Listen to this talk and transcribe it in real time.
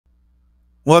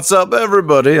What's up,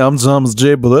 everybody? I'm Thomas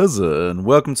J. Beleza, and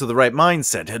welcome to The Right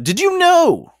Mindset. Did you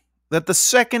know that the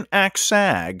second act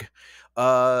SAG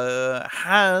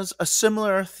has a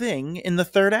similar thing in the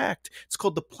third act? It's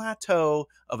called the plateau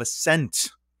of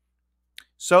ascent.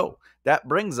 So that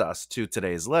brings us to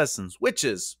today's lessons, which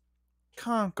is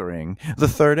conquering the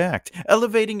third act,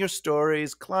 elevating your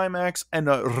story's climax and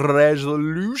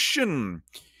resolution.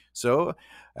 So,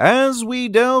 as we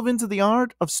delve into the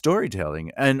art of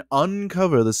storytelling and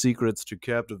uncover the secrets to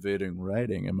captivating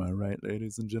writing, am I right,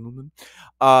 ladies and gentlemen?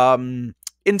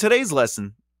 In today's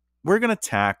lesson, we're going to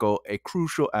tackle a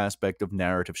crucial aspect of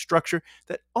narrative structure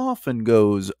that often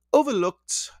goes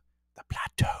overlooked: the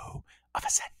plateau of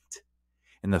ascent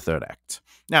in the third act.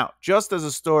 Now, just as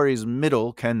a story's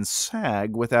middle can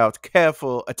sag without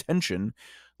careful attention,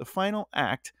 the final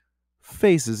act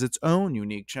faces its own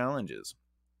unique challenges.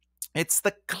 It's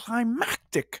the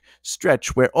climactic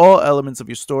stretch where all elements of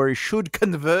your story should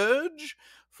converge,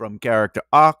 from character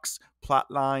arcs, plot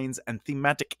lines, and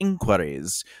thematic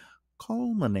inquiries,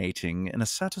 culminating in a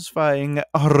satisfying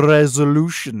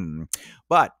resolution.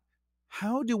 But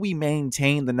how do we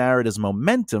maintain the narrative's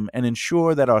momentum and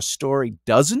ensure that our story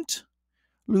doesn't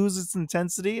lose its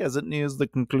intensity as it nears the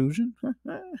conclusion?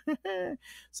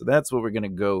 So that's what we're going to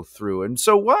go through. And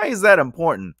so, why is that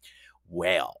important?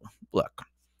 Well, look,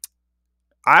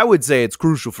 I would say it's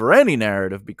crucial for any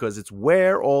narrative because it's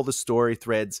where all the story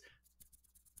threads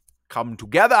come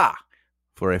together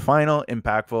for a final,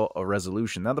 impactful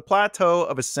resolution. Now, the plateau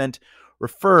of ascent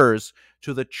refers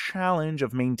to the challenge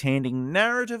of maintaining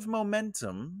narrative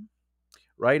momentum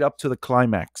right up to the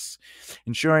climax,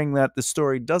 ensuring that the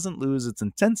story doesn't lose its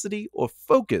intensity or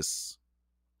focus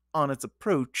on its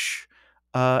approach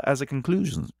as it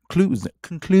concludes.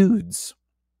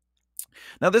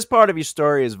 Now, this part of your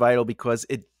story is vital because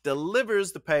it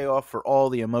delivers the payoff for all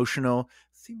the emotional,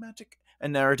 thematic,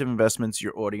 and narrative investments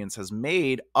your audience has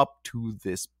made up to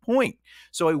this point.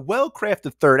 So, a well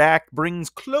crafted third act brings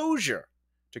closure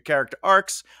to character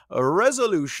arcs,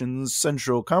 resolutions,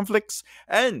 central conflicts,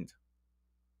 and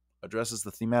addresses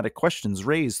the thematic questions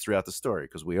raised throughout the story,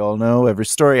 because we all know every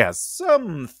story has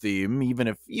some theme, even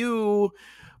if you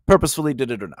purposefully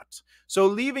did it or not. So,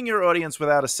 leaving your audience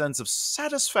without a sense of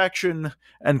satisfaction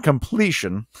and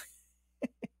completion,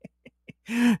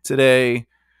 today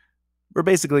we're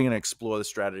basically going to explore the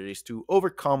strategies to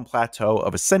overcome plateau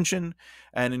of ascension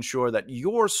and ensure that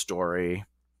your story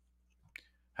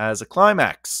has a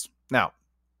climax. Now,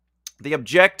 the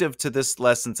objective to this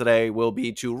lesson today will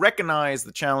be to recognize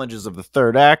the challenges of the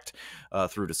third act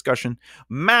through discussion,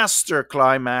 master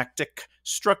climactic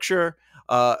structure,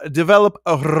 develop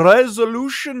a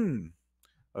resolution,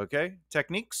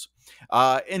 techniques,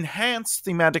 enhance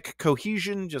thematic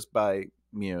cohesion just by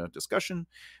discussion,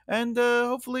 and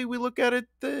hopefully we look at it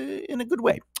in a good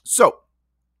way. So,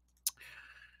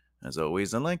 as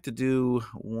always, I'd like to do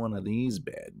one of these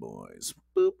bad boys.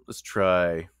 Boop. Let's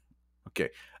try. Okay,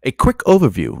 a quick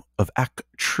overview of Act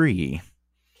 3.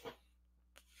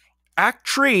 Act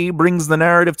 3 brings the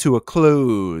narrative to a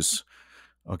close.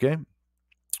 Okay,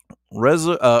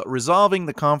 resolving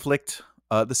the conflict.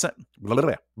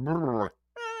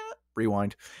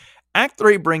 Rewind. Act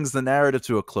 3 brings the narrative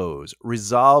to a close,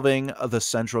 resolving the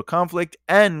central conflict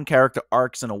and character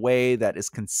arcs in a way that is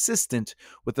consistent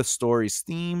with the story's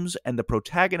themes and the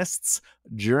protagonist's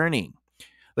journey.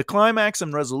 The climax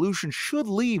and resolution should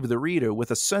leave the reader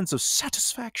with a sense of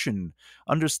satisfaction,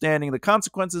 understanding the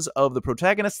consequences of the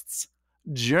protagonist's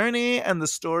journey and the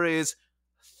story's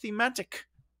thematic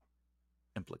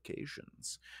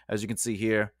implications. As you can see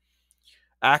here,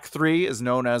 Act 3 is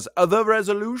known as The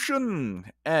Resolution,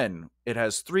 and it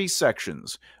has 3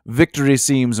 sections. Victory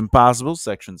seems impossible,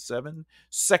 Section 7.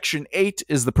 Section 8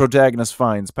 is the protagonist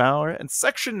finds power, and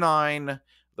Section 9,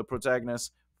 the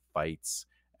protagonist fights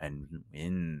and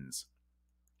wins.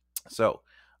 So,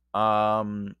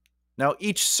 now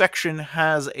each section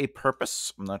has a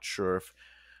purpose. I'm not sure if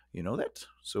you know that,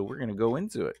 so we're going to go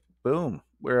into it. Boom.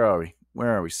 Where are we?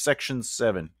 Section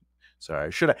 7.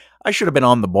 Sorry, I should have been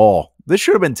on the ball. This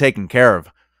should have been taken care of,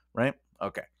 right?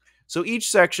 Okay. So each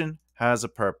section has a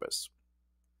purpose.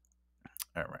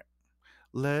 All right.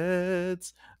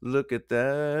 Let's look at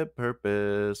that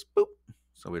purpose. Boop.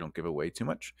 So we don't give away too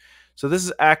much. So this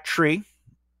is Act 3.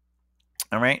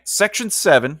 All right. Section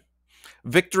 7.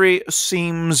 Victory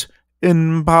seems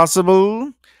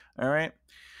impossible. All right.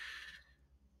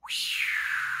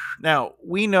 Now,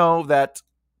 we know that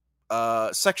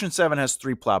Section 7 has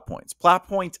 3 plot points. Plot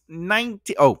point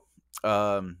 90.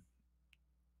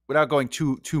 Without going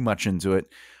too much into it,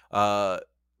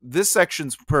 this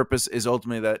section's purpose is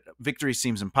ultimately that victory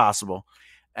seems impossible.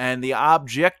 And the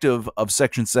objective of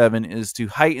Section 7 is to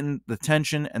heighten the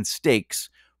tension and stakes,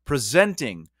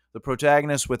 presenting the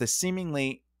protagonist with a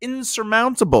seemingly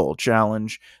insurmountable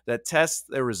challenge that tests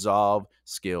their resolve,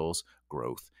 skills,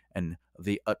 growth, and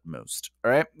the utmost.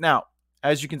 All right. Now,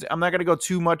 as you can see, I'm not going to go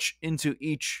too much into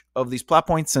each of these plot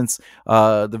points since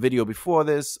the video before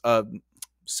this,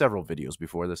 several videos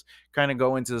before this, kind of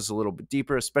go into this a little bit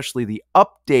deeper, especially the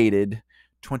updated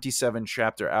 27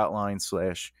 chapter outline /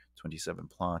 27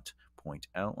 plot point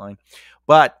outline.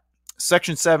 But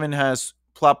Section 7 has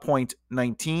plot point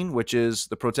 19, which is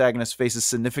the protagonist faces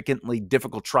significantly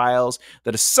difficult trials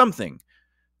that is something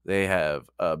they have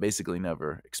basically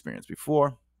never experienced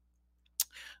before.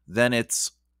 Then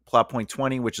it's plot point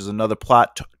 20, which is another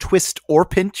plot twist or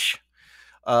pinch.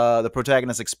 The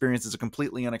protagonist experiences a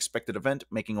completely unexpected event,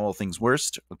 making all things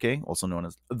worse, okay, also known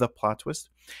as the plot twist.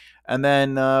 And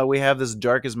then we have this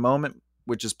darkest moment,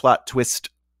 which is plot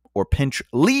twist or pinch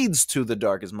leads to the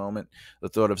darkest moment. The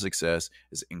thought of success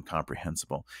is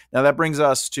incomprehensible. Now that brings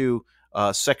us to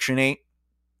Section 8.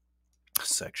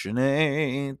 Section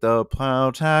 8, the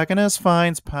protagonist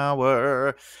finds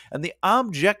power. And the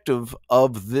objective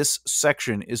of this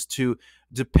section is to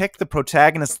depict the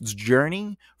protagonist's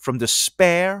journey from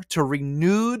despair to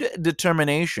renewed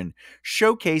determination,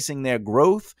 showcasing their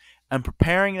growth and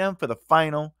preparing them for the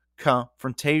final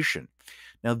confrontation.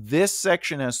 Now, this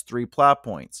section has 3 plot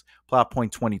points. Plot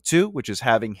point 22, which is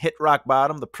having hit rock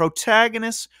bottom, the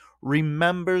protagonist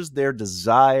remembers their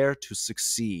desire to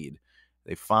succeed.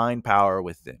 They find power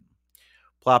within.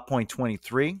 Plot point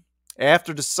 23,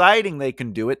 after deciding they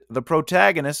can do it, the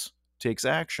protagonist takes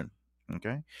action.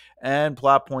 Okay. And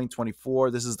plot point 24,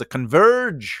 this is the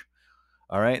converge.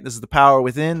 All right. This is the power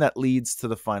within that leads to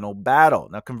the final battle.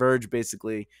 Now, converge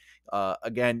basically,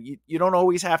 again, you don't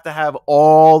always have to have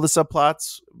all the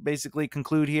subplots basically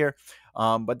conclude here.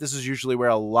 But this is usually where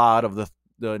a lot of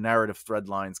the narrative thread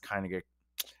lines kind of get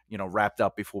wrapped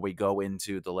up before we go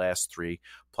into the last 3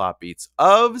 plot beats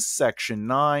of Section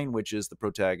 9, which is the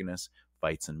protagonist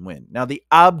fights and win. Now, the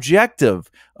objective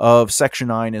of Section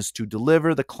 9 is to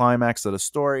deliver the climax of the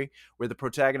story, where the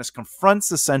protagonist confronts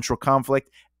the central conflict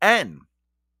and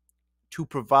to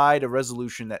provide a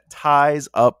resolution that ties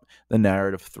up the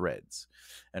narrative threads.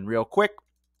 And real quick,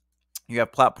 you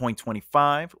have plot point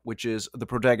 25, which is the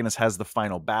protagonist has the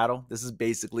final battle. This is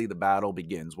basically the battle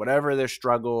begins. Whatever their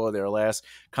struggle or their last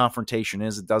confrontation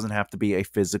is, it doesn't have to be a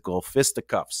physical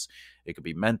fisticuffs. It could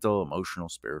be mental, emotional,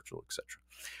 spiritual, etc.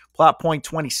 Plot point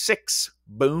 26,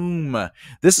 boom.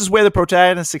 This is where the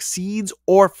protagonist succeeds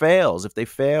or fails. If they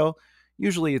fail,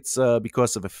 usually it's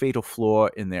because of a fatal flaw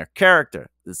in their character.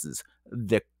 This is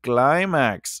the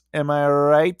climax. Am I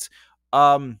right?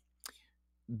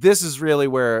 This is really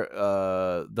where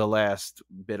the last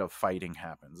bit of fighting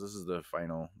happens. This is the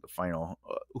final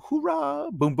hoorah,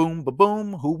 boom, boom, ba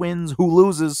boom, who wins, who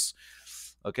loses.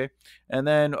 Okay. And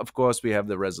then, of course, we have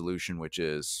the resolution, which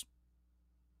is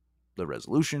the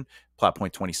resolution. Plot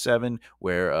point 27,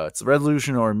 where it's the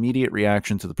resolution or immediate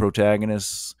reaction to the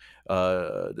protagonist's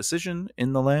decision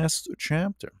in the last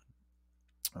chapter.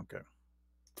 Okay.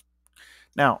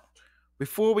 Now,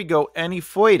 before we go any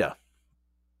further,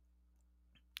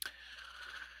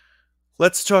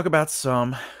 let's talk about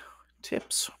some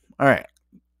tips. All right.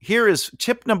 Here is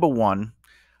tip number 1.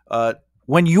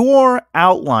 When you're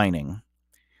outlining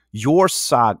your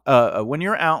saga, when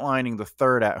you're outlining the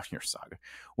third act, your saga,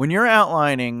 when you're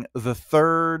outlining the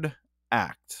third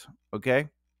act, okay,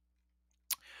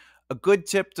 a good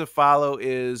tip to follow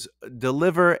is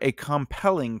deliver a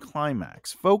compelling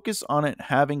climax. Focus on it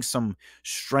having some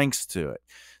strengths to it.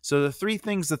 So the 3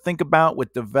 things to think about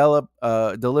with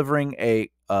delivering a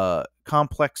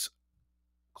complex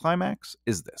climax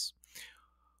is this.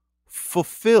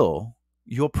 Fulfill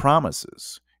your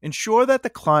promises. Ensure that the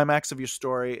climax of your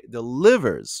story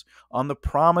delivers on the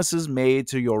promises made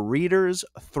to your readers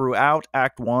throughout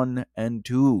Act 1 and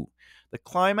 2. The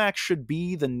climax should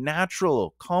be the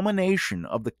natural culmination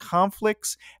of the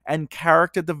conflicts and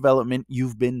character development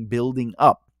you've been building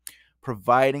up,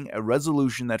 providing a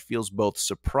resolution that feels both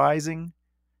surprising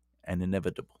and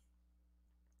inevitable.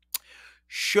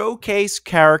 Showcase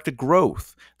character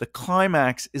growth. The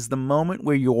climax is the moment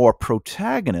where your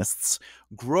protagonist's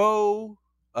growth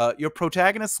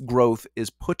is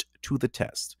put to the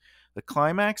test. The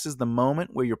climax is the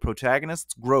moment where your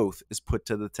protagonist's growth is put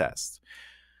to the test.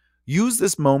 Use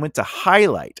this moment to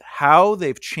highlight how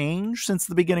they've changed since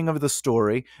the beginning of the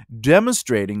story,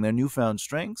 demonstrating their newfound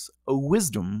strengths,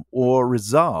 wisdom, or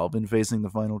resolve in facing the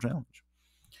final challenge.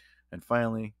 And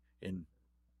finally, in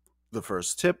the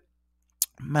first tip,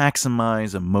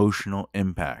 maximize emotional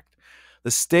impact.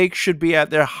 The stakes should be at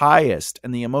their highest,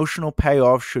 and the emotional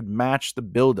payoff should match the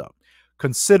buildup.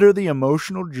 Consider the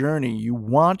emotional journey you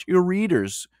want your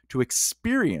readers to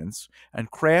experience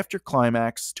and craft your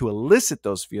climax to elicit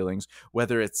those feelings,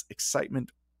 whether it's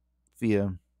excitement,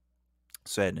 fear,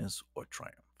 sadness, or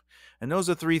triumph. And those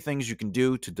are three things you can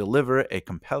do to deliver a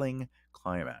compelling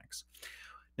climax.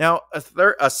 Now,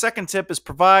 a second tip is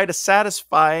provide a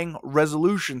satisfying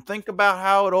resolution. Think about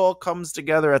how it all comes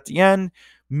together at the end.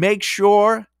 Make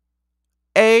sure,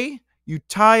 A, you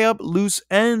tie up loose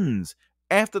ends.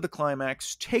 After the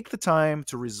climax, take the time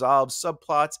to resolve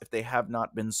subplots if they have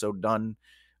not been so done,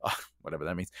 whatever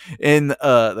that means, in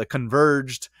the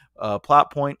converged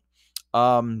plot point.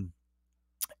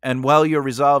 And while you're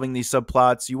resolving these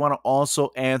subplots, you want to also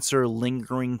answer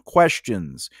lingering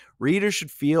questions. Readers should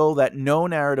feel that no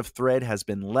narrative thread has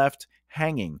been left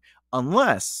hanging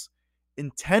unless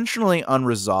intentionally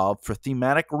unresolved for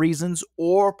thematic reasons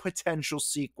or potential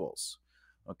sequels.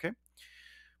 Okay?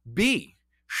 B,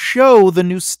 show the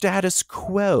new status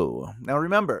quo. Now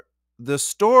remember, the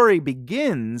story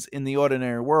begins in the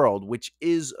ordinary world, which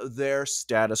is their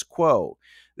status quo.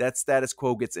 That status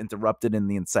quo gets interrupted in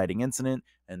the inciting incident,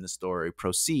 and the story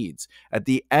proceeds. At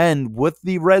the end, with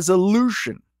the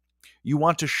resolution, you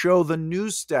want to show the new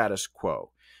status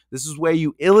quo. This is where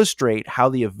you illustrate how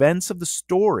the events of the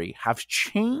story have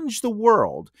changed the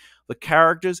world, the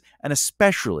characters, and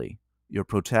especially your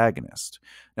protagonist.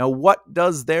 Now, what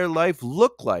does their life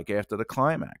look like after the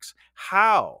climax?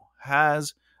 How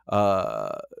has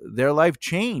their life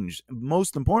changed?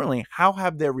 Most importantly, how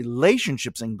have their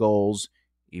relationships and goals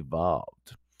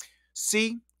evolved?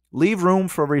 C, leave room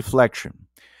for reflection.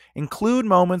 Include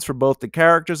moments for both the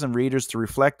characters and readers to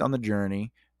reflect on the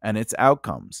journey and its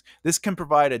outcomes. This can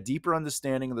provide a deeper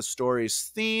understanding of the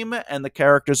story's theme and the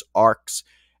characters' arcs,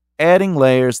 adding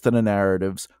layers to the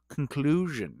narrative's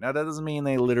conclusion. Now, that doesn't mean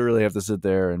they literally have to sit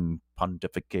there and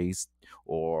pontificate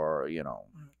or,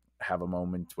 have a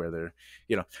moment where they're.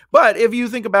 But if you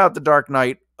think about The Dark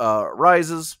Knight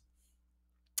Rises,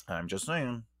 I'm just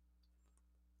saying,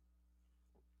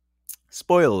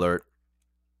 spoiler alert,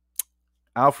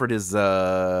 Alfred is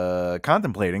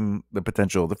contemplating the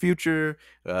potential of the future.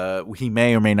 He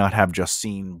may or may not have just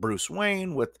seen Bruce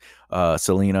Wayne with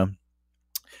Selina.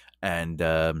 And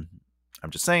I'm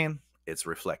just saying, it's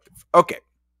reflective. Okay.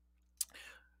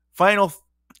 Final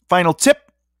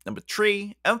tip, number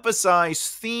 3, emphasize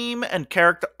theme and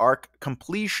character arc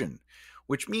completion,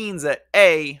 which means that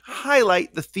A,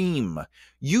 highlight the theme.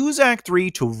 Use Act 3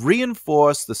 to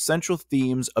reinforce the central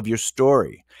themes of your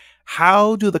story.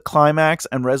 How do the climax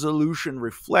and resolution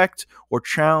reflect or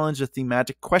challenge the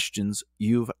thematic questions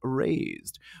you've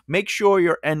raised? Make sure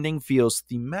your ending feels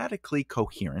thematically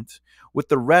coherent with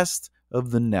the rest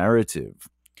of the narrative.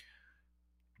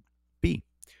 B,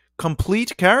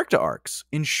 complete character arcs.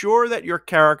 Ensure that your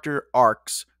character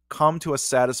arcs come to a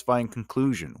satisfying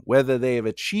conclusion, whether they have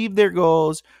achieved their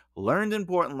goals, learned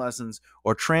important lessons,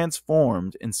 or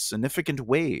transformed in significant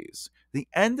ways. The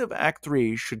end of Act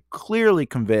 3 should clearly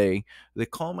convey the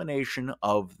culmination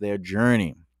of their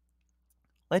journey.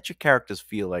 Let your characters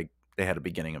feel like they had a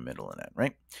beginning, a middle, and end,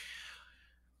 right?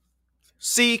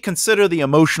 C, consider the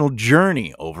emotional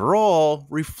journey. Overall,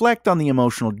 reflect on the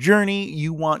emotional journey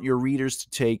you want your readers to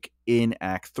take in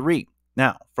Act 3.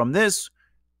 Now, from this,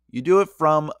 you do it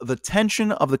from the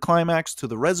tension of the climax to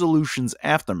the resolution's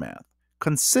aftermath.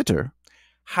 Consider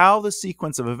how the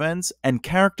sequence of events and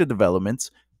character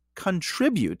developments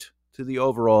contribute to the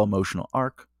overall emotional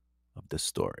arc of the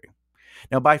story.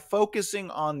 Now, by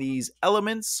focusing on these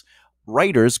elements,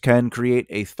 writers can create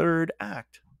a third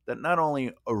act that not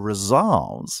only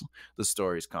resolves the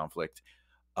story's conflict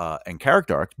and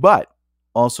character arc, but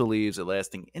also leaves a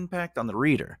lasting impact on the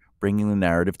reader, bringing the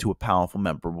narrative to a powerful,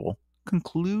 memorable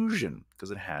conclusion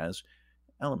because it has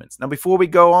elements. Now, before we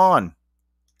go on,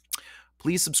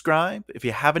 please subscribe if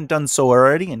you haven't done so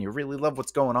already and you really love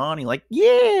what's going on. You're like,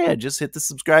 yeah, just hit the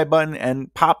subscribe button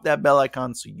and pop that bell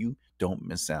icon so you don't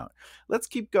miss out. Let's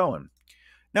keep going.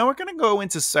 Now we're going to go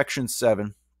into section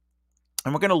 7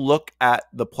 and we're going to look at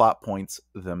the plot points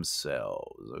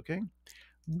themselves. Okay.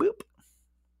 Boop.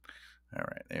 All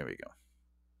right. There we go.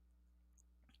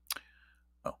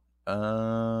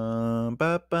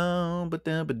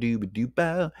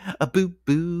 Boop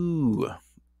boo.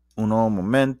 Uno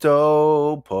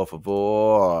momento, por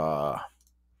favor.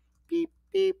 Beep,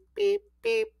 beep, beep,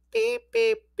 beep, beep,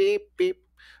 beep, beep, beep.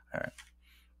 All right.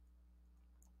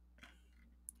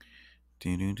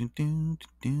 Do, do, do, do,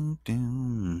 do,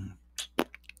 do.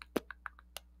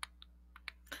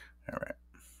 All right.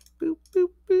 Boop, boop,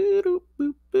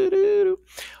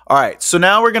 All right, so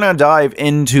now we're going to dive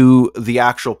into the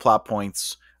actual plot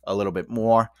points a little bit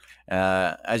more.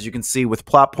 As you can see with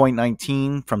plot point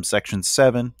 19 from section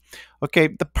 7. Okay,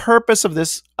 the purpose of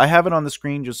this, I have it on the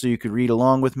screen just so you could read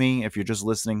along with me. If you're just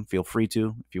listening, feel free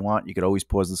to. If you want, you could always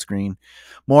pause the screen.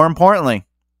 More importantly,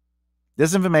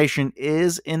 this information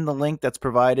is in the link that's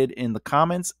provided in the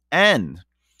comments and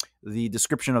the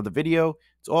description of the video.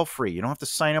 It's all free. You don't have to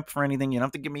sign up for anything. You don't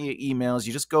have to give me your emails.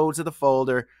 You just go to the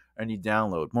folder and you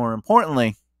download. More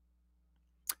importantly,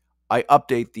 I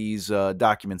update these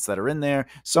documents that are in there.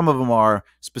 Some of them are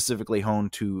specifically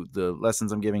honed to the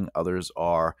lessons I'm giving. Others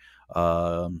are,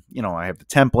 I have the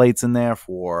templates in there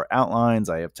for outlines.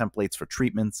 I have templates for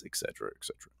treatments, etc.,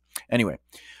 etc. Anyway,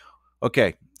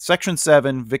 okay. Section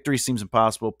 7, victory seems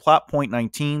impossible. Plot point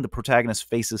 19, the protagonist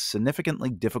faces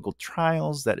significantly difficult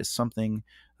trials. That is something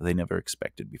they never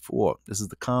expected before. This is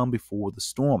the calm before the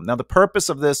storm. Now, the purpose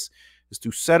of this is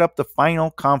to set up the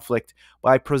final conflict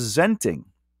by presenting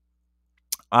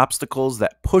obstacles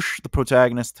that push the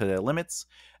protagonist to their limits,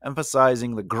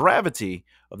 emphasizing the gravity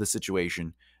of the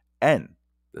situation and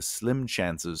the slim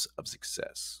chances of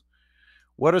success.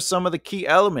 What are some of the key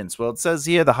elements? Well, it says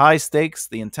here the high stakes,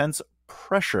 the intense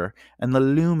pressure, and the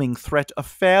looming threat of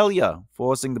failure,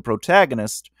 forcing the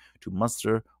protagonist to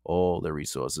muster all their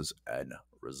resources and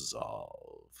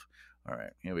resolve. All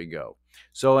right, here we go.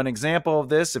 So an example of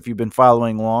this, if you've been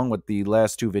following along with the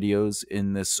last two videos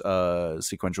in this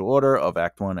sequential order of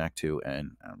Act 1, Act 2,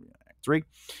 and Act 3,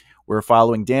 we're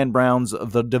following Dan Brown's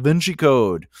The Da Vinci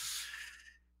Code.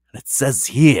 It says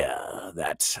here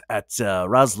that at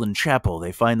Roslyn Chapel,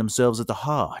 they find themselves at the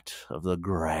heart of the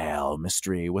Grail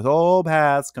mystery, with all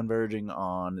paths converging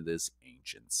on this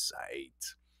ancient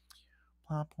site.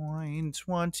 Plot point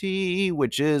 20,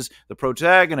 which is the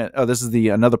protagonist. Oh, this is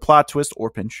another plot twist or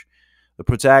pinch. The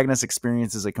protagonist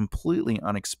experiences a completely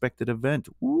unexpected event.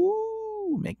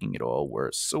 Ooh, making it all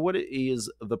worse. So what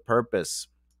is the purpose?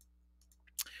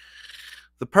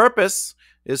 The purpose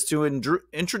is to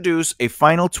introduce a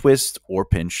final twist or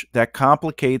pinch that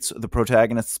complicates the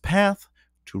protagonist's path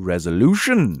to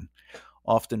resolution,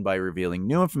 often by revealing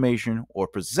new information or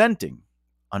presenting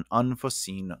an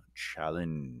unforeseen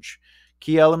challenge.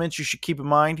 Key elements you should keep in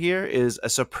mind here is a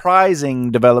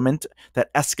surprising development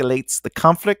that escalates the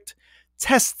conflict,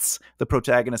 tests the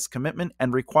protagonist's commitment,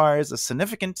 and requires a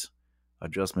significant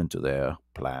adjustment to their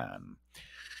plan.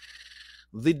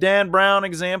 The Dan Brown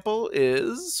example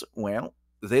is, well,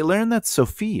 they learn that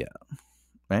Sophie,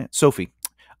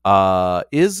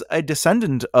 is a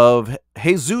descendant of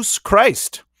Jesus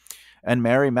Christ and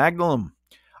Mary Magdalene.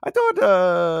 I thought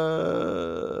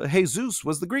Jesus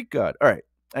was the Greek god. All right.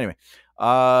 Anyway,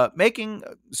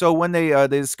 when they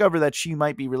discover that she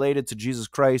might be related to Jesus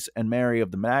Christ and Mary of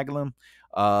the Magdalene,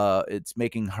 it's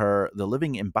making her the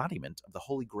living embodiment of the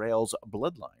Holy Grail's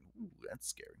bloodline. Ooh, that's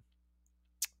scary.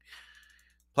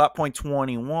 Plot point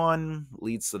 21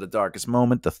 leads to the darkest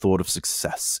moment. The thought of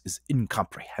success is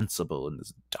incomprehensible in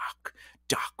this dark,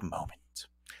 dark moment.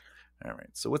 All right,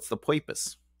 so what's the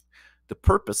purpose? The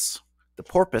purpose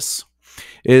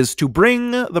is to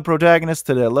bring the protagonist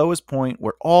to their lowest point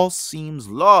where all seems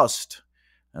lost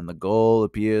and the goal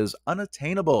appears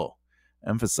unattainable,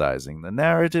 emphasizing the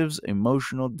narrative's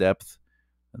emotional depth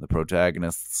and the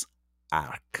protagonist's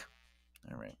arc.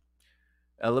 All right.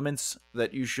 Elements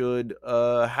that you should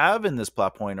have in this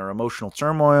plot point are emotional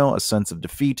turmoil, a sense of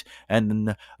defeat,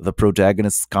 and the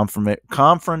protagonist's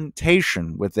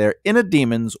confrontation with their inner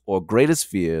demons or greatest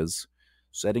fears,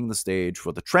 setting the stage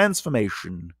for the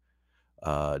transformation,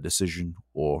 decision,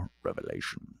 or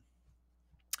revelation.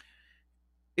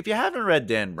 If you haven't read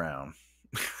Dan Brown,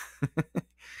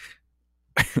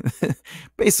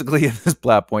 basically in this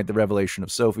plot point, the revelation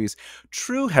of Sophie's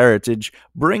true heritage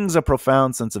brings a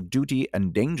profound sense of duty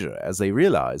and danger as they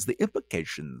realize the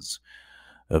implications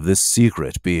of this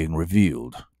secret being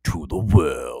revealed to the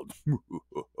world.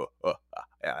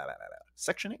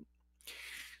 Section 8.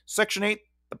 Section 8,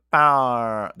 the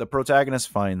power. The protagonist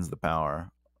finds the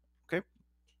power. Okay.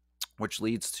 Which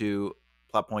leads to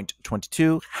plot point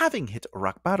 22. Having hit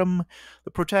rock bottom,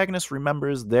 the protagonist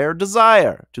remembers their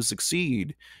desire to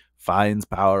succeed, finds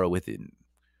power within.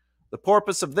 The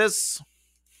purpose of this...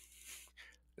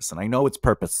 Listen, I know it's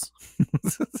purpose.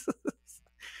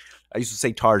 I used to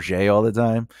say Target all the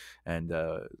time, and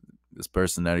this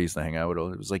person that I used to hang out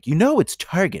with, it was like, you know it's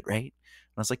Target, right?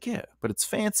 And I was like, yeah, but it's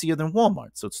fancier than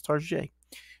Walmart, so it's Target.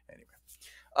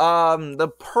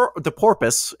 The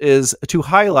purpose is to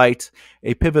highlight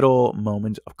a pivotal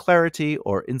moment of clarity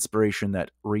or inspiration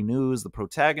that renews the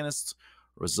protagonist's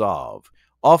resolve,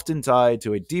 often tied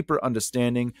to a deeper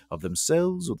understanding of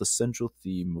themselves or the central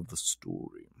theme of the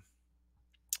story.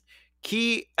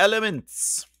 Key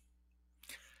elements: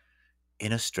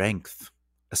 inner strength,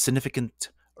 a significant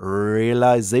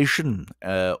realization,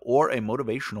 or a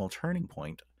motivational turning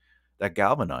point that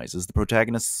galvanizes the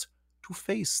protagonists to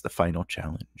face the final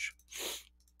challenge.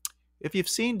 If you've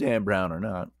seen Dan Brown or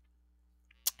not,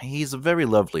 he's a very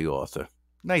lovely author.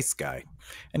 Nice guy.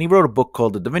 And he wrote a book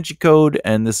called The Da Vinci Code,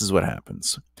 and this is what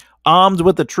happens. Armed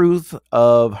with the truth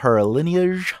of her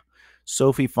lineage,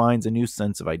 Sophie finds a new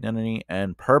sense of identity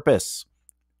and purpose.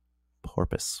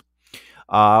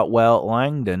 Well,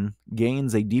 Langdon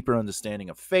gains a deeper understanding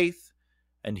of faith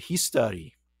and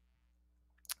history.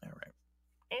 All right.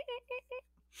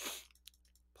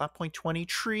 Plot point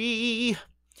 23.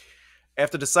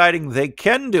 After deciding they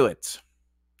can do it,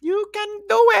 you can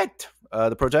do it,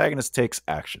 the protagonist takes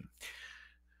action.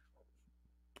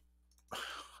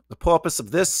 The purpose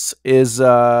of this is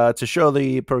to show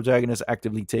the protagonist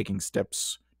actively taking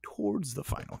steps towards the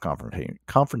final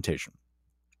confrontation,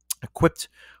 equipped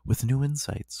with new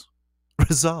insights,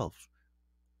 resolve,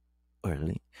 or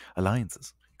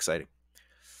alliances. Exciting.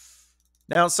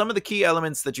 Now, some of the key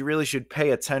elements that you really should pay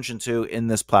attention to in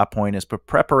this plot point is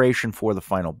preparation for the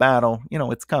final battle.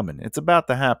 It's coming. It's about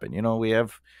to happen.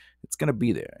 It's going to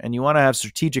be there. And you want to have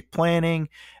strategic planning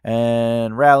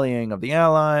and rallying of the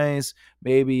allies,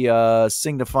 maybe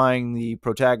signifying the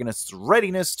protagonist's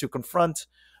readiness to confront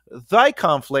thy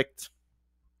conflict.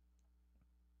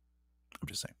 I'm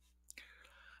just saying.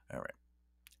 All right.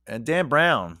 And Dan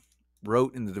Brown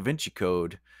wrote in the Da Vinci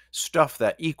Code stuff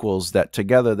that equals that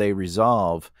together they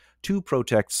resolve to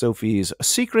protect Sophie's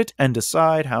secret and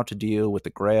decide how to deal with the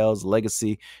Grail's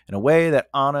legacy in a way that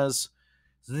honors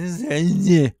wishes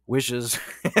and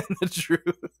the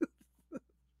truth.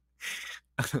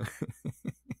 I'm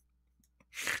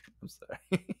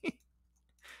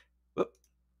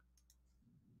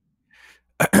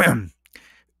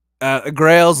sorry.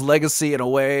 Grail's legacy in a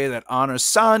way that honors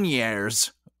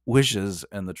Sanier's wishes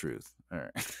and the truth. All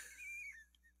right.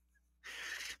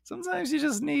 Sometimes you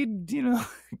just need,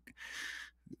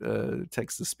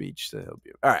 text-to-speech to help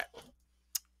you. All right.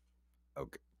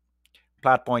 Okay.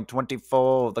 Plot point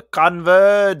 24. The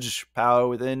converge. Power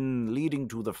within leading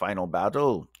to the final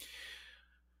battle.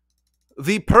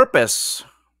 The purpose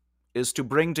is to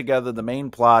bring together the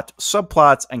main plot,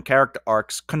 subplots, and character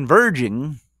arcs,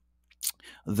 converging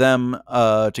them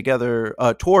together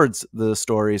towards the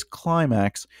story's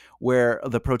climax, where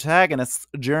the protagonist's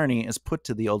journey is put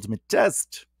to the ultimate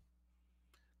test.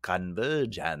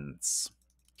 Convergence,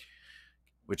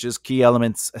 which is key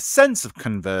elements, a sense of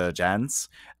convergence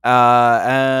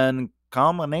and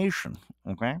culmination,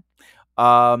 okay?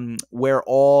 Where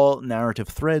all narrative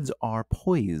threads are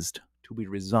poised to be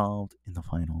resolved in the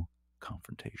final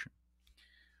confrontation.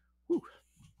 Whew.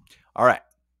 All right.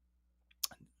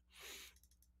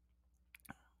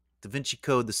 Da Vinci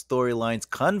Code, the storylines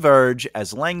converge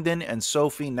as Langdon and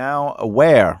Sophie, now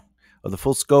aware of the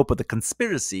full scope of the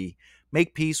conspiracy,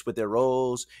 make peace with their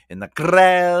roles in the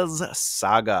Grail's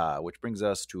saga, which brings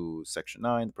us to section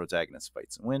 9, the protagonist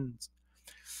fights and wins.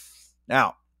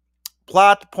 Now,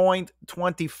 plot point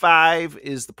 25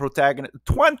 is the protagonist.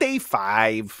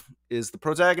 25 is the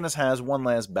protagonist has one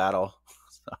last battle.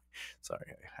 Sorry,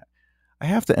 I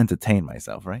have to entertain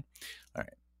myself, right? All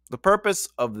right. The purpose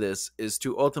of this is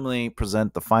to ultimately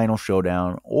present the final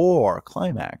showdown or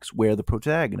climax where the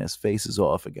protagonist faces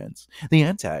off against the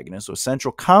antagonist or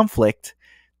central conflict,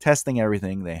 testing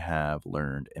everything they have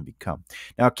learned and become.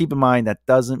 Now, keep in mind that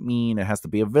doesn't mean it has to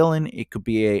be a villain. It could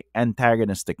be an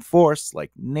antagonistic force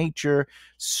like nature,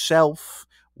 self,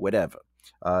 whatever.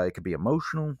 It could be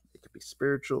emotional. It could be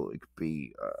spiritual. It could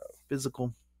be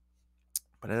physical.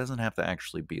 But it doesn't have to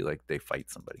actually be like they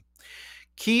fight somebody.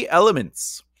 Key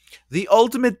elements. The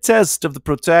ultimate test of the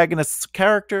protagonist's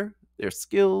character, their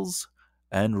skills,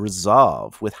 and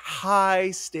resolve with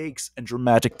high stakes and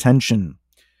dramatic tension.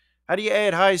 How do you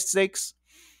add high stakes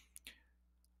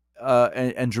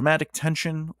and dramatic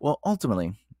tension? Well,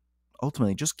 ultimately,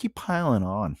 just keep piling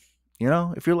on.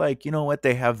 If you're like, you know what,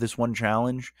 they have this one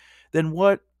challenge, then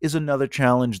what is another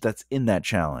challenge that's in that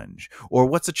challenge? Or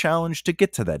what's a challenge to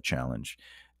get to that challenge?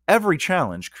 Every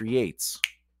challenge creates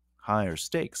higher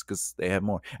stakes because they have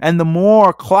more. And the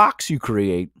more clocks you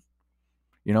create,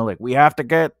 like we have to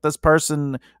get this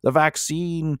person the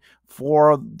vaccine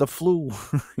for the flu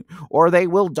or they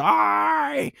will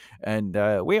die. And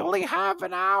we only have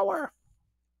an hour.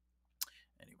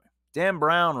 Anyway, Dan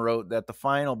Brown wrote that the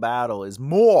final battle is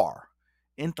more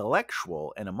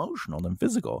intellectual and emotional than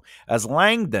physical, as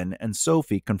Langdon and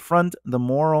Sophie confront the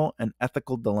moral and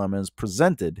ethical dilemmas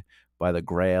presented by the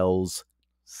Grail's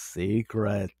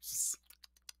secrets.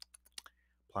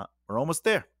 We're almost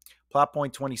there. Plot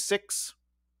point 26.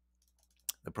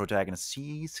 The protagonist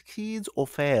succeeds or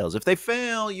fails. If they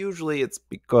fail, usually it's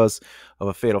because of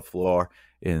a fatal flaw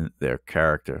in their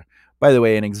character. By the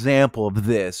way, an example of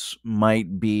this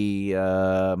might be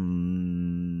what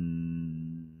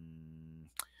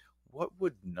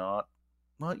would not?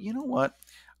 Well, you know what?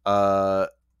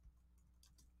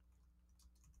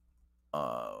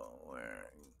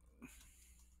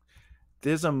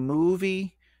 There's a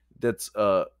movie that's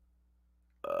it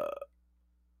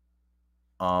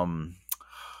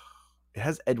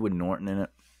has Edward Norton in it,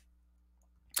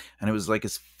 and it was like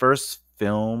his first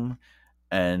film,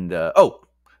 and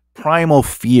Primal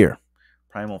Fear,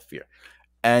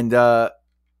 and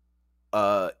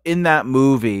in that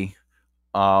movie,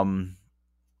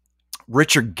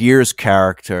 Richard Gere's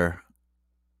character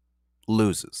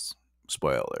loses.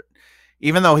 Spoiler alert.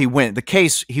 Even though he wins the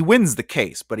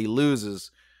case, but he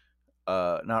loses,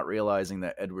 not realizing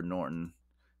that Edward Norton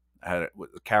the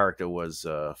character was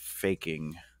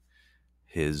faking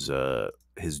his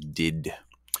did.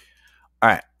 All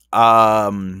right.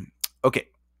 Okay.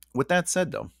 With that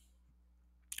said, though,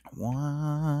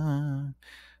 what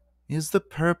is the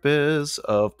purpose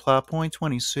of plot point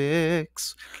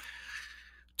 26?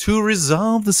 To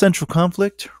resolve the central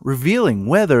conflict, revealing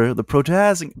whether the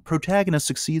protagonist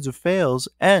succeeds or fails,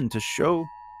 and to show...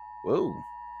 Whoa.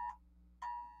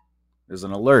 There's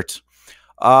an alert.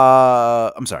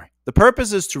 I'm sorry. The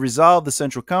purpose is to resolve the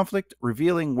central conflict,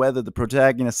 revealing whether the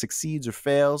protagonist succeeds or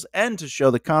fails, and to show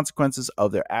the consequences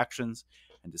of their actions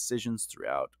and decisions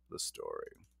throughout the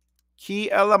story.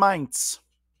 Key elements.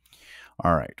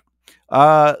 All right.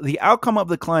 The outcome of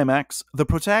the climax, the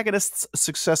protagonist's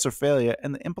success or failure,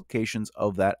 and the implications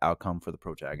of that outcome for the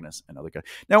protagonist and other guys.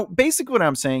 Now, basically what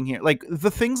I'm saying here, like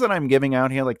the things that I'm giving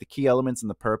out here, like the key elements and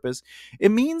the purpose, it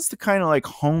means to kind of like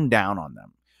hone down on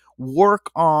them. Work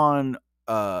on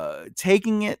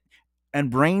taking it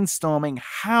and brainstorming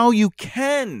how you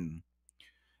can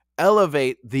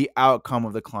elevate the outcome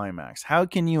of the climax. How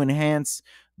can you enhance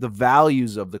the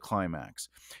values of the climax?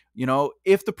 You know,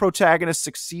 if the protagonist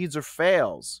succeeds or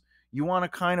fails, you want to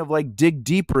kind of like dig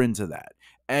deeper into that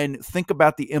and think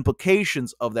about the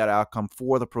implications of that outcome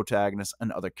for the protagonist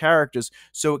and other characters,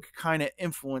 so it can kind of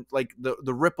influence, like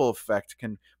the ripple effect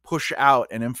can push out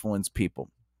and influence people.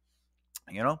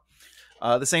 You know,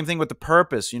 the same thing with the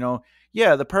purpose. You know,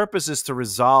 yeah, the purpose is to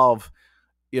resolve,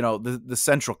 you know, the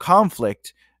central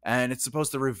conflict, and it's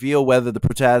supposed to reveal whether the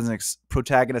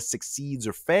protagonist succeeds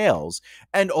or fails,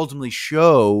 and ultimately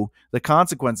show the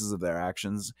consequences of their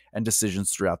actions and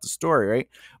decisions throughout the story, right?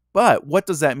 But what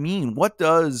does that mean? What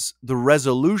does the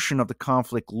resolution of the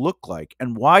conflict look like,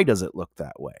 and why does it look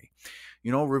that way?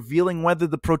 You know, revealing whether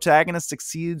the protagonist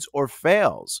succeeds or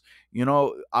fails. You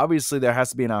know, obviously there has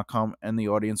to be an outcome, and the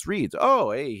audience reads, oh,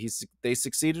 hey, they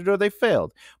succeeded or they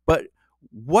failed. But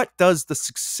what does the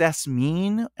success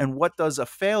mean, and what does a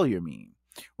failure mean,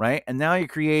 right? And now you're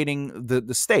creating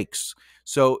the stakes.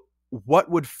 So what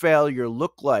would failure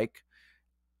look like?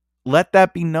 Let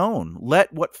that be known.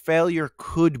 Let what failure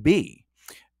could be,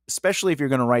 especially if you're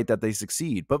going to write that they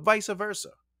succeed, but vice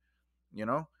versa. You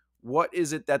know, what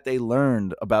is it that they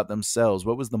learned about themselves?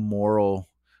 What was the moral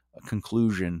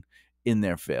conclusion in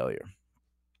their failure?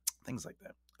 Things like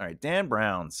that. All right, Dan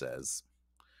Brown says,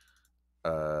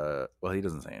 well, he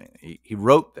doesn't say anything. He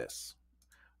wrote this.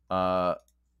 Sanier,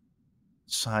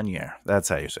 that's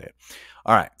how you say it.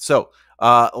 All right, so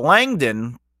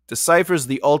Langdon deciphers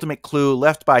the ultimate clue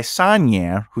left by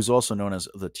Sanier, who's also known as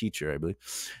the teacher, I believe,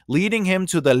 leading him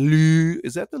to the Louvre.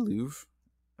 Is that the Louvre?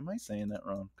 Am I saying that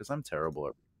wrong? Because I'm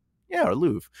terrible. Yeah, or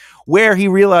Louvre, where he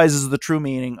realizes the true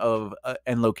meaning of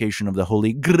and location of the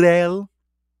Holy Grail.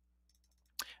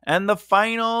 And the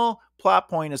final plot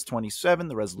point is 27,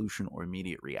 the resolution or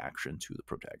immediate reaction to the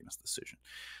protagonist's decision.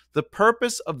 The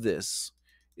purpose of this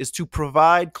is to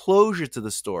provide closure to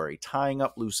the story, tying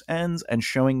up loose ends and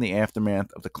showing the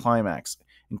aftermath of the climax,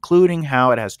 including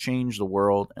how it has changed the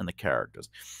world and the characters.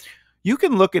 You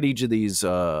can look at each of these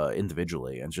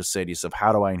individually and just say to yourself,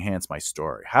 how do I enhance my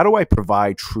story? How do I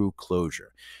provide true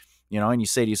closure? You know, and you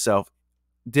say to yourself,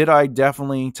 did I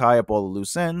definitely tie up all the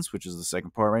loose ends, which is the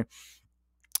second part, right?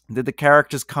 Did the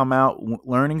characters come out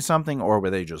learning something, or were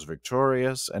they just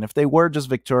victorious? And if they were just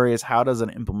victorious, how does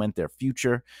it implement their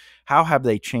future? How have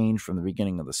they changed from the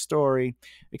beginning of the story,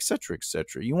 etc.,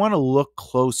 etc.? You want to look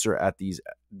closer at these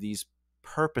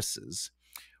purposes,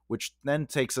 which then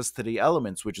takes us to the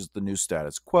elements, which is the new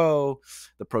status quo,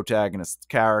 the protagonist's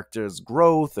character's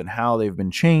growth and how they've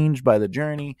been changed by the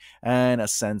journey, and a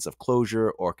sense of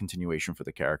closure or continuation for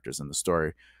the characters in the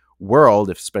story, world,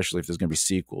 especially if there's going to be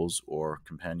sequels or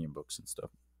companion books and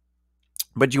stuff.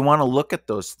 But you want to look at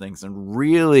those things and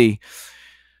really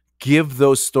give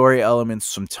those story elements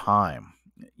some time.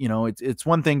 It's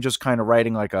one thing just kind of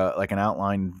writing like an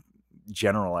outline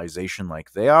generalization,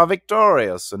 like they are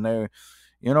victorious and they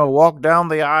walk down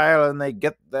the aisle and they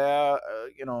get their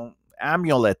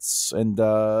amulets and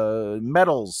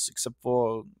medals, except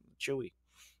for Chewie.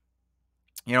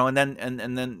 And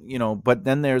then but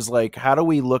then there's like, how do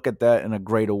we look at that in a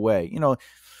greater way?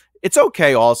 It's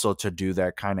okay also to do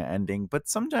that kind of ending, but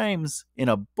sometimes in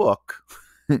a book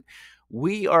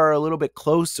we are a little bit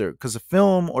closer, because a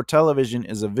film or television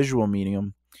is a visual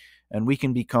medium, and we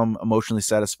can become emotionally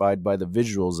satisfied by the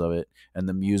visuals of it and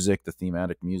the music, the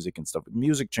thematic music and stuff.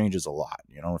 Music changes a lot.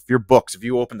 If your books, if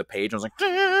you open the page and it was like,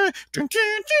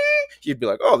 you'd be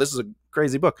like, oh, this is a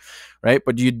crazy book, right?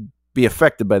 But you'd be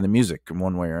affected by the music in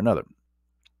one way or another,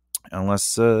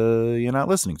 unless you're not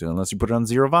listening to it, unless you put it on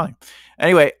 0 volume.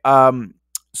 Anyway,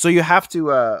 so you have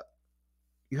to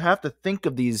think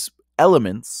of these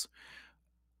elements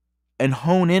and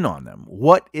hone in on them.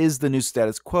 What is the new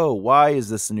status quo? Why is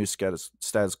this the new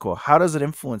status quo? How does it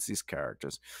influence these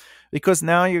characters? Because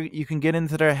now you can get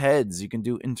into their heads. You can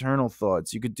do internal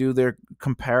thoughts. You could do their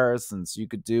comparisons. You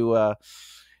could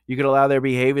allow their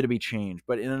behavior to be changed.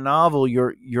 But in a novel,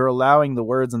 you're allowing the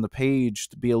words on the page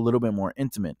to be a little bit more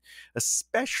intimate,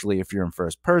 especially if you're in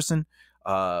first person.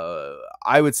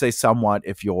 I would say somewhat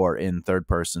if you're in third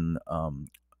person,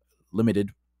 limited.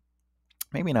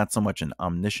 Maybe not so much in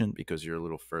omniscient, because you're a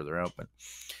little further out,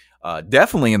 but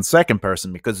definitely in second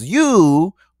person, because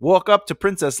you walk up to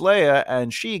Princess Leia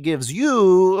and she gives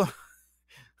you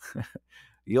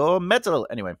your medal.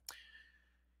 Anyway,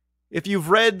 if you've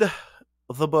read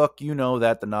the book, you know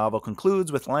that the novel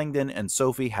concludes with Langdon and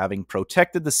Sophie having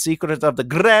protected the secret of the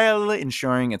Grail,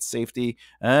 ensuring its safety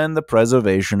and the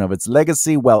preservation of its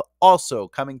legacy, while also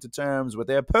coming to terms with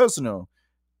their personal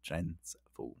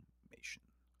transformation.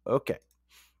 Okay.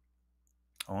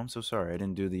 Oh, I'm so sorry. I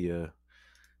didn't do the,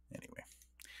 anyway.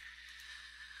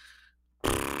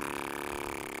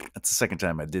 That's the second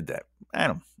time I did that.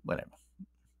 Whatever.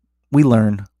 We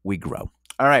learn, we grow.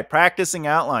 All right, practicing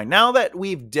outline. Now that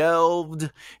we've delved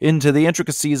into the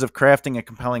intricacies of crafting a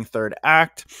compelling third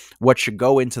act, what should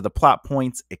go into the plot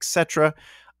points, etc.,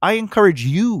 I encourage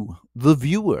you, the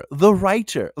viewer, the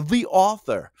writer, the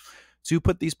author, to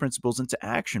put these principles into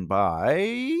action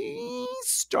by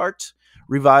start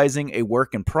revising a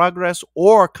work in progress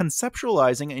or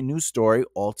conceptualizing a new story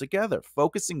altogether,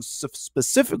 focusing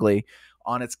specifically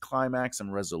on its climax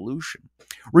and resolution.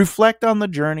 Reflect on the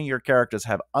journey your characters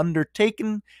have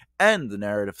undertaken and the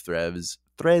narrative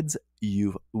threads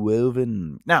you've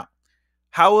woven. Now,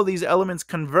 how will these elements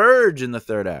converge in the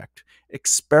third act?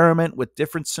 Experiment with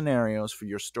different scenarios for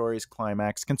your story's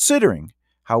climax, considering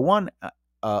how one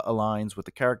aligns with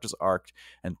the character's arc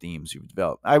and themes you've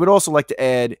developed. I would also like to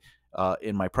add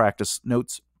in my practice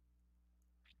notes,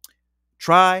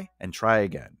 try and try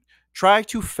again. Try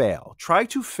to fail. Try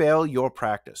to fail your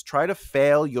practice. Try to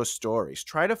fail your stories.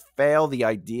 Try to fail the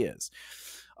ideas.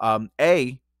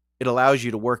 It allows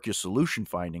you to work your solution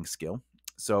finding skill.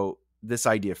 So this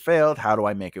idea failed. How do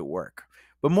I make it work?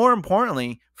 But more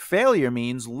importantly, failure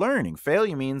means learning.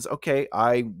 Failure means, okay,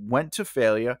 I went to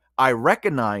failure. I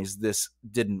recognize this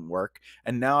didn't work,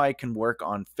 and now I can work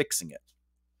on fixing it.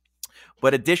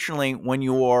 But additionally, when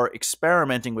you are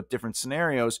experimenting with different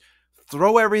scenarios,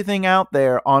 throw everything out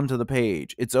there onto the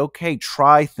page. It's okay.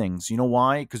 Try things. You know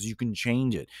why? Because you can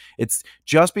change it. It's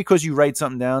just because you write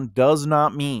something down does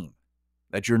not mean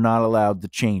that you're not allowed to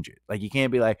change it. Like, you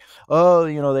can't be like, oh,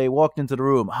 they walked into the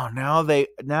room. Oh, now they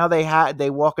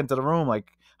walk into the room.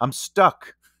 Like, I'm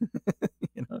stuck.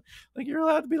 Like, you're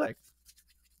allowed to be like,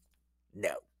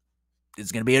 no,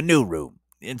 it's going to be a new room.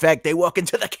 In fact, they walk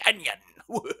into the canyon.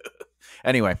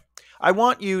 Anyway, I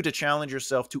want you to challenge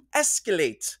yourself to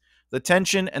escalate the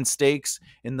tension and stakes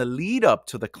in the lead up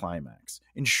to the climax,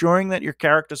 ensuring that your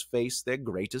characters face their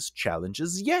greatest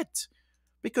challenges yet.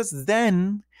 Because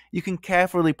then you can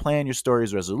carefully plan your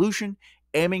story's resolution,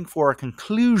 aiming for a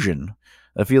conclusion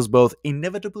that feels both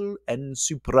inevitable and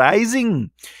surprising.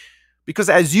 Because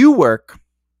as you work,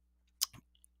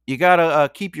 you gotta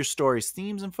keep your story's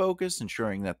themes in focus,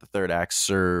 ensuring that the third act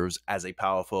serves as a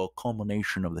powerful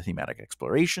culmination of the thematic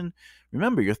exploration.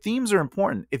 Remember, your themes are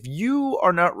important. If you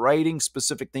are not writing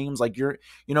specific themes, like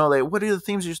what are the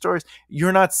themes of your stories?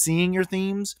 You're not seeing your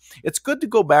themes. It's good to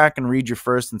go back and read your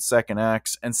first and second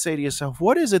acts and say to yourself,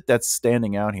 what is it that's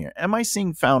standing out here? Am I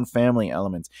seeing found family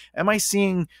elements? Am I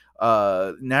seeing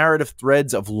narrative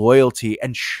threads of loyalty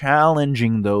and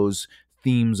challenging those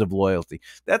themes of loyalty.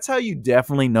 That's how you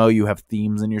definitely know you have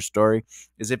themes in your story,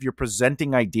 is if you're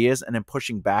presenting ideas and then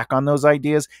pushing back on those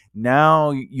ideas.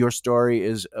 Now your story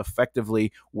is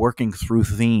effectively working through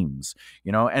themes,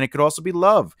 and it could also be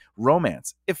love,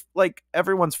 romance. If like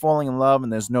everyone's falling in love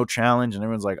and there's no challenge and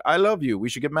everyone's like, I love you, we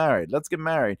should get married, let's get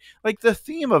married. Like the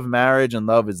theme of marriage and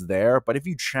love is there, but if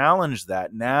you challenge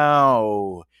that,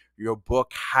 now your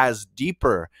book has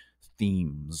deeper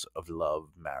themes of love,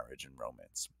 marriage, and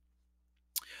romance.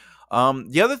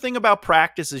 The other thing about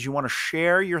practice is you want to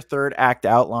share your third act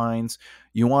outlines.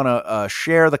 You want to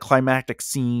share the climactic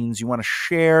scenes. You want to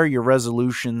share your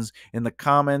resolutions in the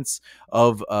comments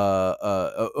of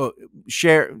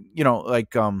share.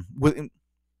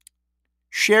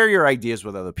 Share your ideas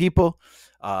with other people,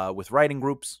 with writing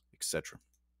groups, etc.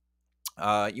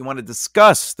 You want to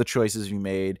discuss the choices you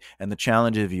made and the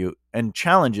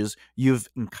challenges you've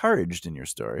encouraged in your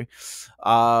story.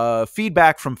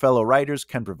 Feedback from fellow writers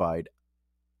can provide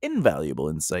invaluable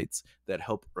insights that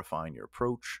help refine your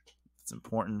approach. It's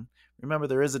important. Remember,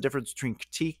 there is a difference between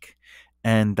critique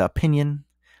and opinion.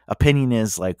 Opinion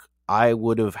is like, I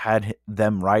would have had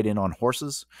them ride in on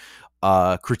horses.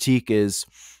 Critique is,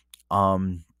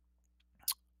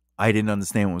 I didn't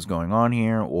understand what was going on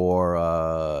here,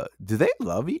 or do they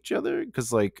love each other?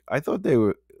 Because like I thought they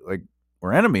were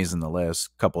enemies in the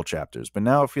last couple chapters, but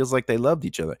now it feels like they loved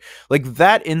each other. Like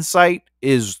that insight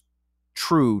is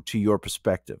true to your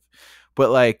perspective, but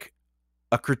like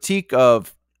a critique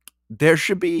of there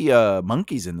should be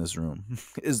monkeys in this room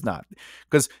is not,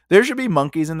 because there should be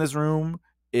monkeys in this room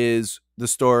is the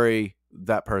story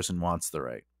that person wants to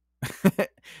write.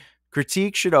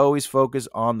 Critique should always focus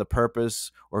on the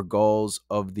purpose or goals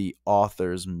of the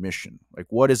author's mission. Like,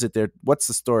 what's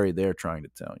the story they're trying to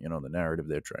tell? The narrative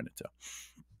they're trying to tell.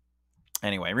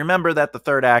 Anyway, remember that the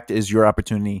third act is your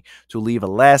opportunity to leave a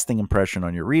lasting impression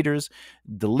on your readers,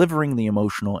 delivering the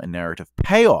emotional and narrative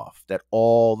payoff that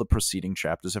all the preceding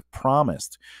chapters have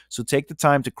promised. So take the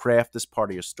time to craft this part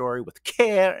of your story with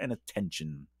care and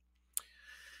attention.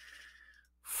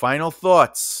 Final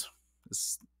thoughts.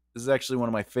 This is actually one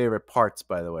of my favorite parts,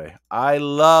 by the way. I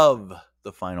love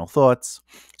the final thoughts.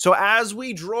 So as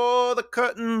we draw the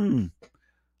curtain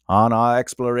on our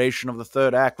exploration of the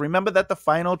third act, remember that the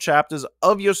final chapters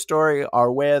of your story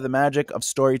are where the magic of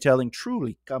storytelling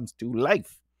truly comes to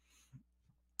life.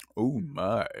 Oh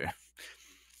my.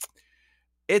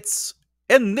 It's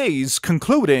in these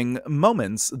concluding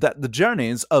moments that the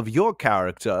journeys of your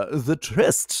character, the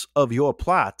twists of your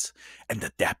plot, and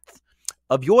the depth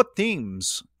of your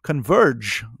themes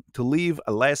converge to leave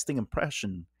a lasting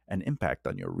impression and impact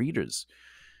on your readers.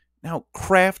 Now,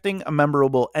 crafting a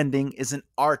memorable ending is an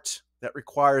art that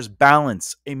requires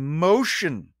balance,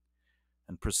 emotion,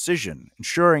 and precision,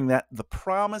 ensuring that the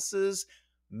promises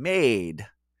made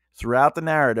throughout the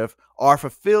narrative are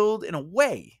fulfilled in a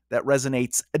way that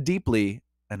resonates deeply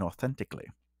and authentically.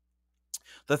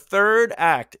 The third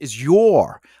act is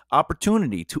your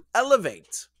opportunity to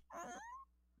elevate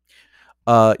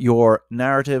your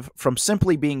narrative from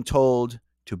simply being told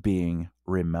to being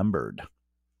remembered.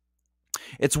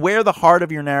 It's where the heart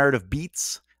of your narrative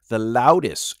beats the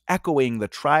loudest, echoing the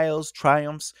trials,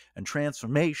 triumphs, and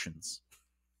transformations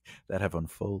that have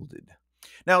unfolded.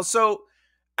 Now, so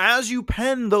as you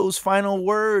pen those final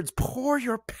words, pour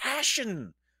your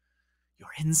passion, your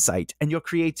insight, and your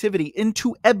creativity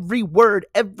into every word,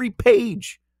 every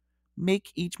page.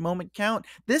 Make each moment count.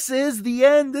 This is the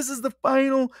end. This is the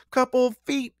final couple of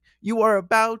feet. You are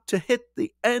about to hit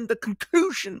the end, the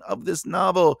conclusion of this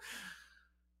novel.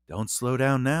 Don't slow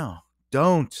down now.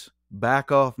 Don't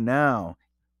back off now.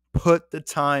 Put the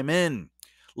time in.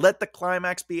 Let the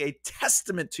climax be a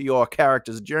testament to your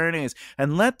character's journeys,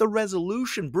 and let the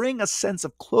resolution bring a sense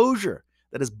of closure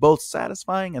that is both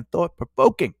satisfying and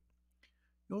thought-provoking.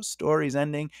 Your story's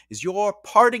ending is your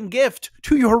parting gift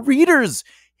to your readers.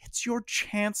 It's your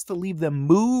chance to leave them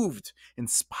moved,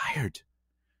 inspired,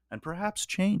 and perhaps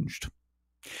changed.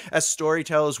 As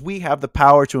storytellers, we have the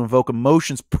power to invoke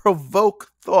emotions,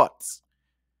 provoke thoughts,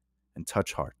 and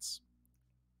touch hearts.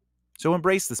 So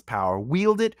embrace this power,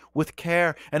 wield it with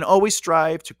care, and always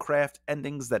strive to craft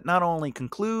endings that not only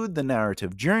conclude the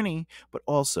narrative journey, but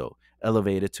also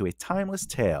elevate it to a timeless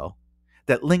tale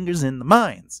that lingers in the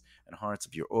minds and hearts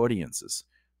of your audiences.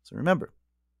 So remember,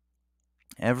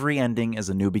 every ending is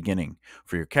a new beginning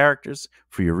for your characters,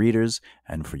 for your readers,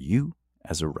 and for you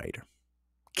as a writer.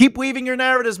 Keep weaving your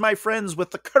narratives, my friends,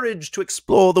 with the courage to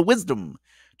explore, the wisdom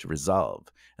to resolve,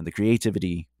 and the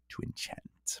creativity to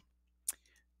enchant.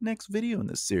 Next video in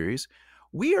this series,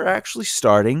 we are actually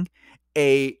starting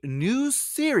a new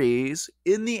series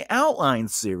in the outline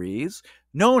series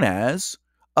known as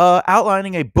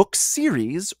outlining a book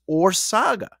series or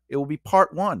saga. It will be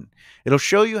part 1. It'll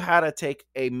show you how to take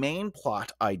a main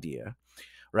plot idea,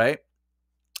 right,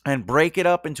 and break it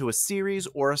up into a series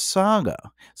or a saga.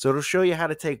 So it'll show you how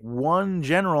to take one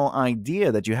general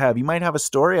idea that you have. You might have a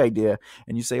story idea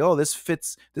and you say, oh, this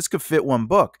could fit one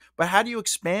book. But how do you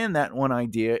expand that one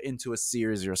idea into a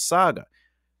series or a saga?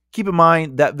 Keep in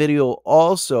mind that video will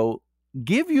also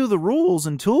give you the rules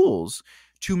and tools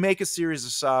to make a series or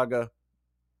saga,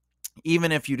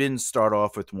 even if you didn't start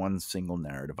off with one single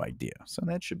narrative idea. So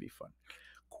that should be fun.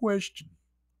 Question: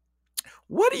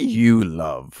 what do you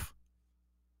love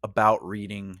about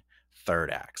reading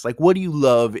third acts? Like, what do you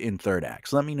love in third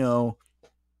acts? Let me know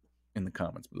in the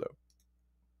comments below.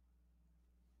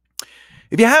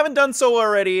 If you haven't done so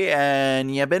already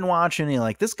and you've been watching and you're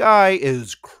like, this guy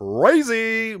is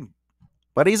crazy,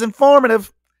 but he's informative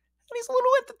and he's a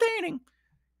little entertaining,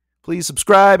 please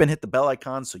subscribe and hit the bell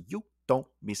icon so you don't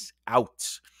miss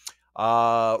out.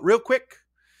 Real quick,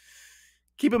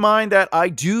 keep in mind that I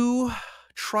do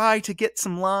try to get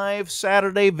some live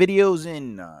Saturday videos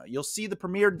in. You'll see the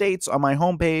premiere dates on my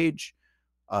homepage,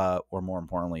 or more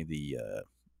importantly, the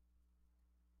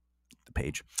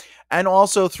page, and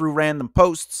also through random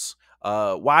posts.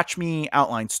 Watch me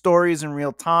outline stories in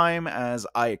real time as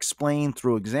I explain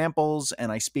through examples and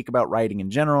I speak about writing in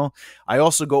general. I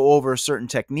also go over certain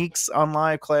techniques on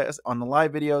the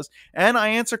live videos, and I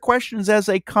answer questions as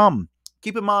they come.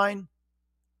 Keep in mind,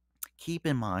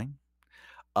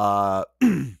 I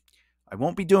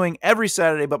won't be doing every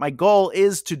Saturday, but my goal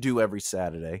is to do every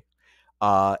Saturday.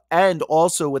 And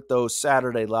also with those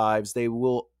Saturday lives, they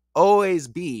will always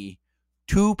be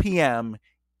 2 p.m.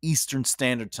 Eastern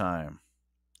Standard Time.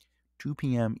 2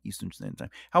 p.m. Eastern Standard Time.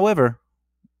 However,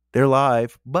 they're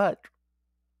live, but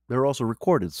they're also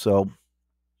recorded, so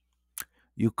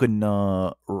you can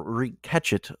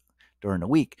catch it during the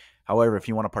week. However, if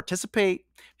you want to participate,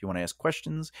 if you want to ask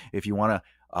questions, if you want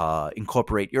to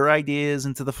incorporate your ideas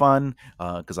into the fun,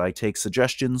 because I take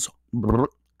suggestions.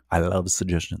 I love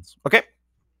suggestions. Okay.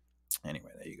 Anyway,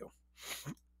 there you go.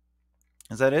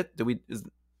 Is that it?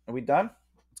 Are we done?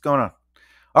 What's going on?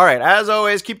 All right. As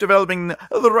always, keep developing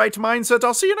the right mindset.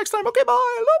 I'll see you next time. Okay, bye.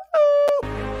 Love you.